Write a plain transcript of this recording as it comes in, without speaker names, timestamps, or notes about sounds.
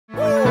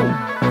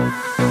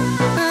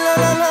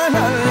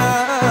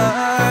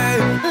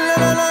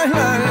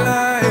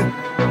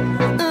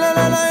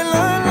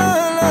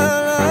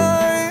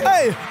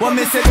When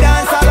me say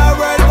dance all a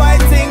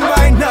worldwide thing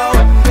right now.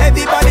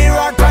 Everybody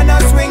rock and a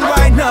swing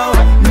right now.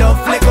 No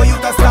flicker you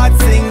to start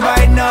sing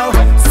right now.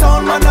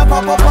 Sound man a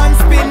pop up and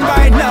spin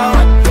right now.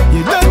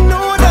 You don't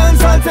know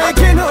dancehall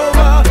taking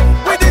over.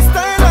 With the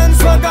style and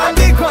swag and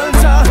the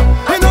culture.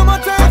 It no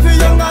matter if you're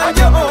young and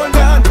you're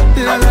older.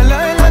 La la la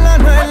la la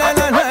la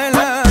la la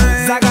la.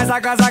 Zaga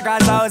zaga zaga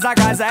zaga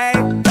zaga zay.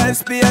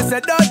 SPS say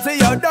dirty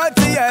yo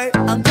dirty eh.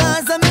 And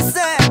dance and me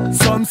say.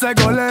 Some say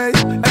go lay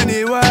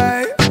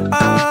anyway.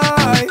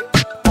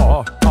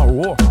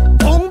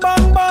 Boom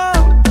bang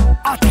bang,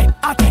 at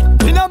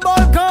it, in a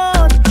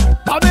Balkan.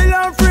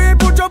 Babylon free,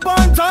 put your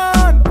pants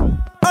on.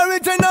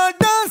 Original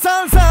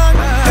dancehall song.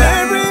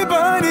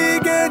 Everybody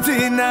get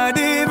in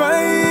the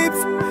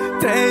vibes.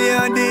 Tell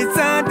you this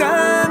a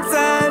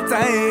dancehall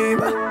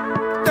time.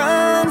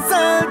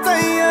 Dancehall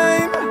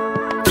time.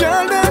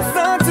 Girl, they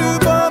start to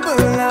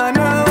bubble and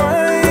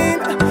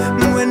wine.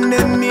 When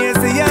them hear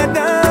say a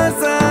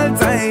dancehall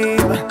time.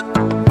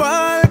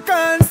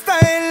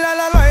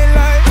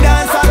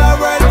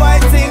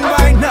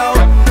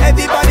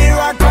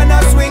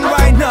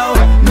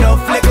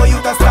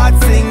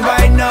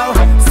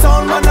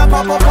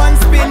 Pop up and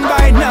spin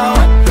right now.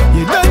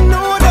 You don't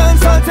know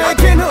dancehall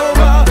taking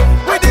over.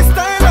 With the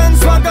style and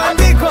swag and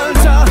the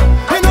culture.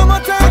 It no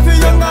matter if you're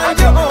young and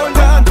you're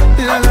older.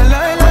 La la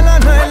la la la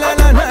la la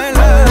la la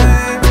la.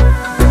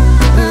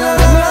 La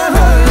la la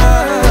la la.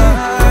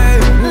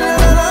 La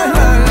la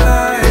la la.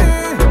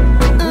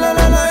 La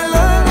la la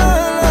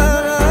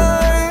la.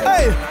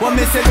 Hey, when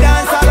me say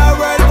dancehall a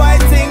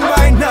worldwide thing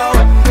right now.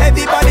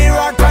 Everybody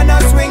rock and a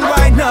swing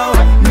right now.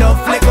 No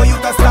flicker you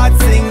to start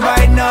sing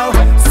right now.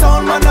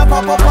 Sound man a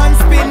pop up and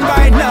spin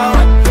right now.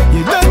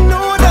 You don't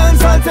know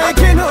dancehall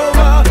taking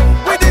over.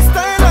 With the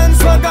style and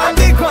swag and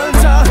the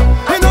culture.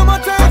 It no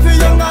matter if you're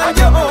young and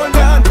you're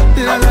older.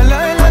 La la la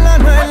la la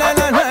la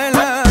la la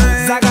la.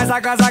 Zaga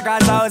zaga zaga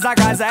zaga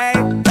zaga zay.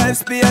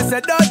 SPS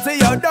say dirty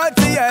yo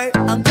dirty eh.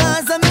 And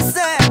dance and me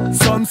say.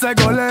 Some say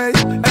go lay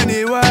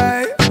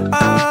anyway.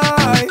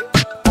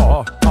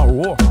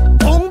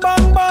 Boom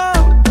bang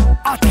bang,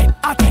 at it,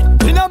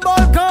 in a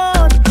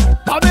Balkan.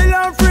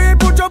 Babylon free,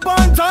 put your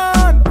pants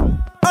on.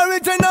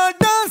 Original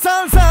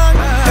dancehall song.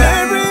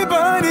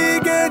 Everybody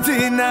get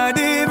in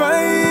the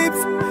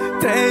vibes.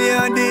 Tell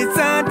you this a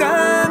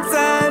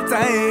dancehall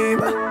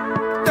time.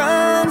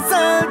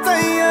 Dancehall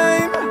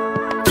time.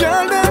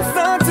 Girl, they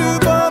start to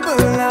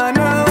bubble and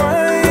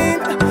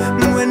wine.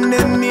 When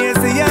them hear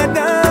say a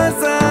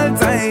dancehall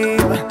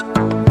time.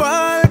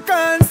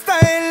 Balkan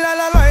style, la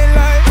la la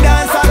la.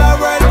 Dancehall a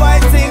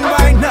worldwide thing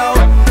right now.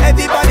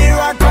 Everybody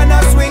rock and a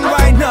swing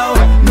right now.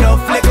 No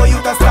flicker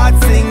you to start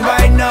sing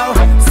right now.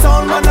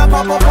 Sound man a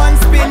pop up and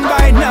spin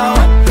right now.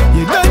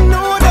 You don't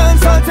know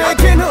dancehall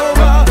taking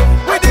over.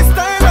 With the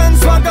style and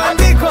swag and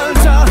the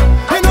culture.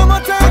 It no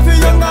matter if you're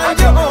young and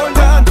you're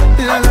older.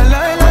 La la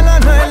la la la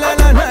la la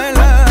la la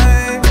la.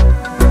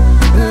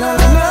 La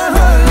la la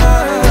la la.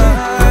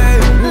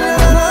 La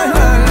la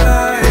la la.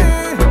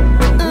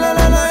 La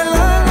la la la.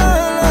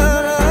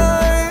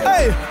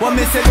 Hey, when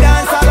me say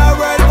dancehall a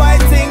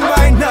worldwide thing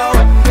right now.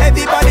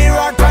 Everybody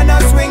rock and a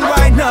swing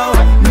right now.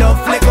 No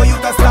flicker you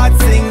to start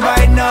sing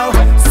right now.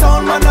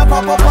 Sound man a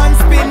pop up and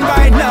spin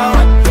right now.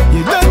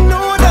 You don't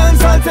know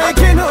dancehall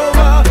taking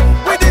over.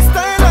 With the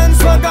style and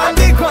swag and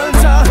the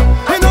culture.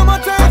 It no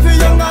matter if you're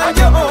young and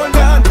you're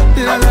older.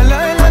 La la la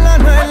la la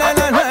la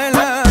la la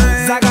la.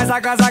 Zaga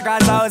zaga zaga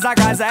zaga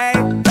zaga zay.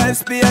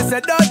 SPS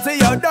say dirty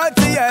yo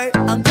dirty eh.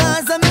 And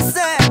dance and me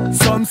say.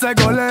 Some say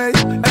go lay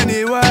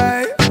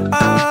anyway.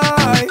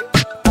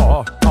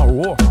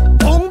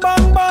 Boom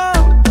bang bang.